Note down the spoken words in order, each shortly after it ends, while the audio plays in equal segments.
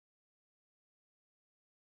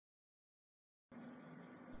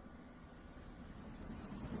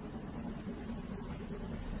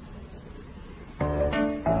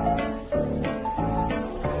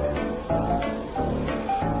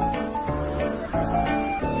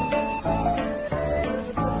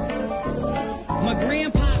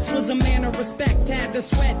of respect, had to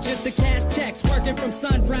sweat just to cash checks, working from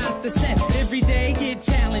sunrise to set. Every day get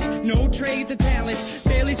challenged, no trades or talents.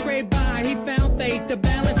 Barely scraped by, he found faith to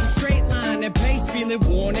balance a straight line and pace, feeling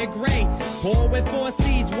worn and gray. Poor with 4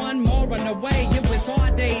 seeds, one more on the way. It was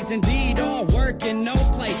hard days indeed, all work and no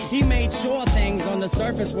play. He made sure things on the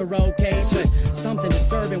surface were okay, but something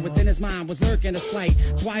disturbing within his mind was lurking. A slight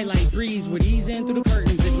twilight breeze would ease in through the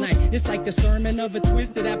curtains at night. It's like the sermon of a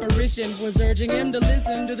twisted apparition was urging him to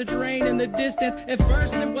listen to the train in the distance. At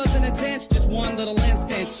first it wasn't intense, just one little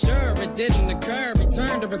instant. Sure, it didn't occur, he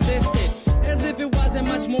turned to resist it, as if it wasn't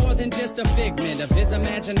much more than just a figment of his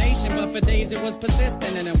imagination. But for days it was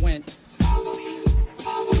persistent, and it went, follow me,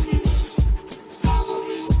 follow me, follow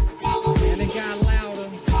me, follow me. And it got louder,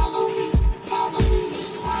 follow me, follow me,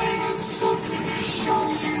 I have something to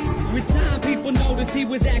show you. With time, people noticed he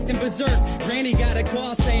was acting berserk. Granny got a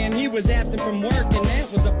call saying he was absent from work, and that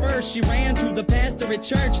was the first. She ran to the pastor at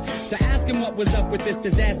church to ask him what was up with this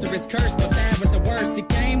disastrous curse. But bad with the worst, he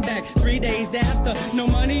came back 3 days after. No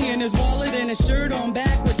money in his wallet and his shirt on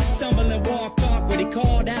backwards. Stumbling, walked awkward. He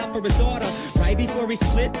called out for his daughter. Right before he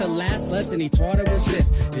split, the last lesson he taught her was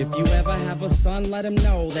this: if you ever have a son, let him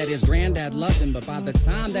know that his granddad loved him. But by the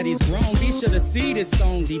time that he's grown, be sure to see this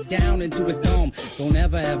song deep down into his dome. Don't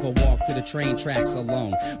ever walk to the train tracks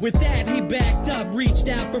alone. With that, he backed up, reached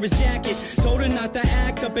out for his jacket, told her not to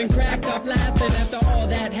act up, and cracked up laughing. After all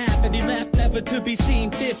that happened, he left, never to be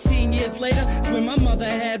seen. 15 years later, it's when my mother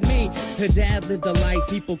had me. Her dad lived a life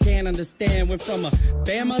people can't understand. Went from a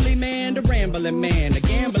family man to rambling man, a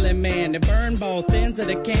gambling man that burned both ends of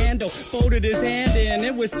the candle. Folded his hand in,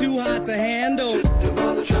 it was too hot to handle. Sitting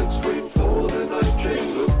on the tracks, waiting for the night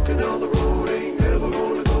train, looking down the road, ain't never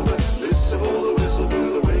gonna go back. Listen for the whistle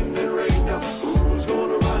through the wind and rain. Now who's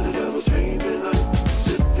gonna ride the devil's train tonight?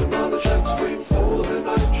 Sitting on the tracks, waiting for the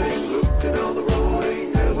night train, looking down the road,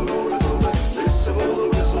 ain't never gonna go back. Listen for the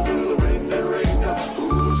whistle through the wind and rain. Now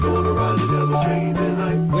who's gonna ride the devil's train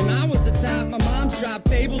tonight? When I was a top, my mom's dropped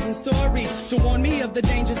fables and stories to warn me of the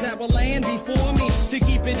dangers that were laying before me. To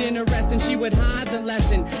keep it interesting, she would hide the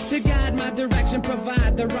lesson. To guide my direction,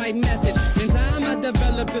 provide the right message. In time, I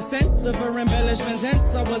developed a sense of her embellishments.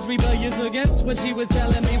 Hence, I was rebellious against what she was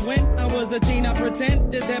telling me. When I was a teen, I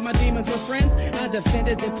pretended that my demons were friends. I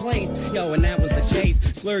defended the place, yo, and that was the case.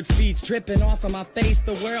 Slurred speech dripping off of my face.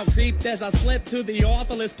 The world creeped as I slipped to the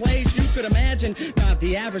awfulest place you could imagine. Not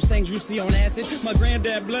the average things you see on acid. My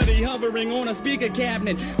granddad bloody hovering on a speaker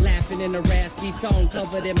cabinet, laughing in a raspy tone,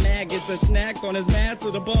 covered in maggots. A snack on his mass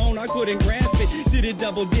to the bone. I couldn't grasp it. Did it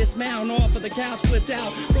double dismount off of the couch, flipped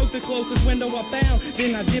out, broke the closest window I found.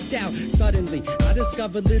 Then I dipped out. Suddenly, I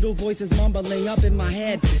discovered little voices mumbling up in my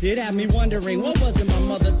head. It had me wondering, what was it my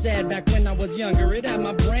mother said back when I was younger? It had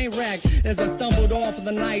my brain racked as I stumbled off of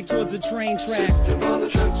the night towards the train tracks. Sitting on the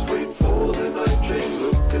tracks, waiting for the night train,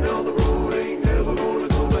 looking down the road, ain't never gonna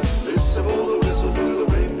go back. Listen for the whistle through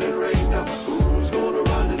the wind and rain. Now who's gonna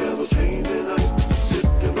ride the devil's train tonight?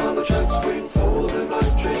 Sitting on the tracks, waiting for the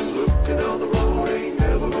night train, looking down the road, ain't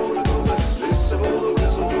never gonna go back. Listen for the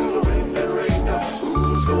whistle through the wind and rain. Now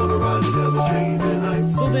who's gonna ride the devil's train tonight?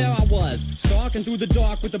 So there I was, stalking through the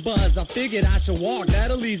dark with the buzz. I figured I should walk,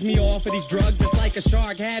 that'll ease me off of these drugs. It's like a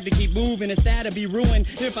shark, had to keep moving, instead of be ruined.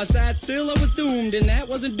 If I sat still, I was doomed, and that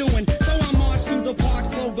wasn't doing. So I marched through the park,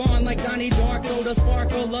 slow gone like Donnie Darko. The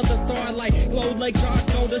sparkle of the starlight glowed like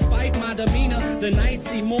charcoal. Despite my demeanor, the night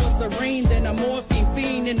seemed more serene than a morphine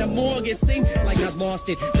fiend in the morgue. It seemed like I'd lost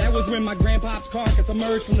it. That was when my grandpa's carcass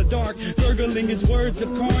emerged from the dark, gurgling his words of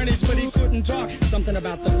carnage, but he couldn't talk. Something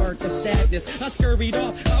about the birth of sadness. I scurried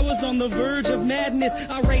off, I was on the verge of madness.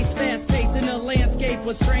 I raced fast paced and the landscape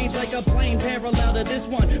was strange, like a plane parallel to this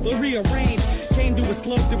one, but rearranged. Came to a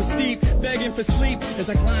slope that was steep, begging for sleep as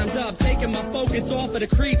I climbed up, taking my focus off of the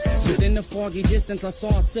creeps. Within the foggy distance, I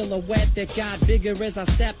saw a silhouette that got bigger as I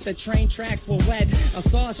stepped. The train tracks were wet. I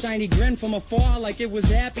saw a shiny grin from afar like it was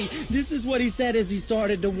happy. This is what he said as he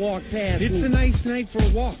started to walk past It's me. a nice night for a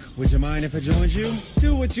walk. Would you mind if I joined you?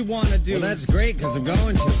 Do what you want to do. Well, that's great, because I'm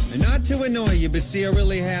going to. And not to annoy you, but see, I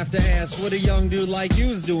really have to ask what a young dude like you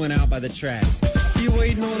is doing out by the tracks. You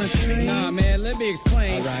waiting on a train? Nah, man, let me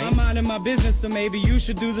explain. All right. I'm minding my business, so maybe you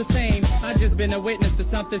should do the same. I just been a witness to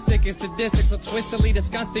something sick and sadistic, so twistedly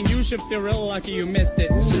disgusting. You should feel real lucky you missed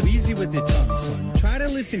it. Ooh, easy with the tongue, son. Try to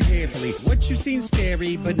listen carefully. What you seen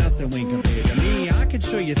scary, but nothing when compared to me. I could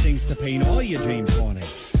show you things to paint all your dreams wanted.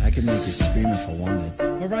 I could make you scream if I wanted.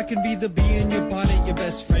 Or I can be the bee in your bonnet, your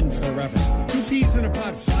best friend forever. Two peas in a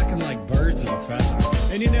pot flocking like birds of a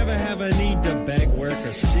feather. And you never have a need to beg, work,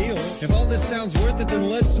 or steal. If all this sounds worth it, then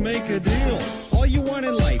let's make a deal. all you want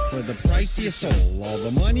in life for the price of your soul. All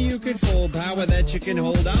the money you can fold, power that you can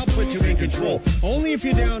hold, I'll put you in control. Only if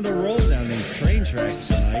you're down to roll down these train tracks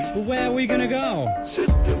tonight. But where are we gonna go?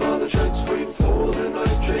 Sitting by the tracks waiting for the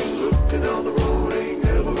night train, looking down the road.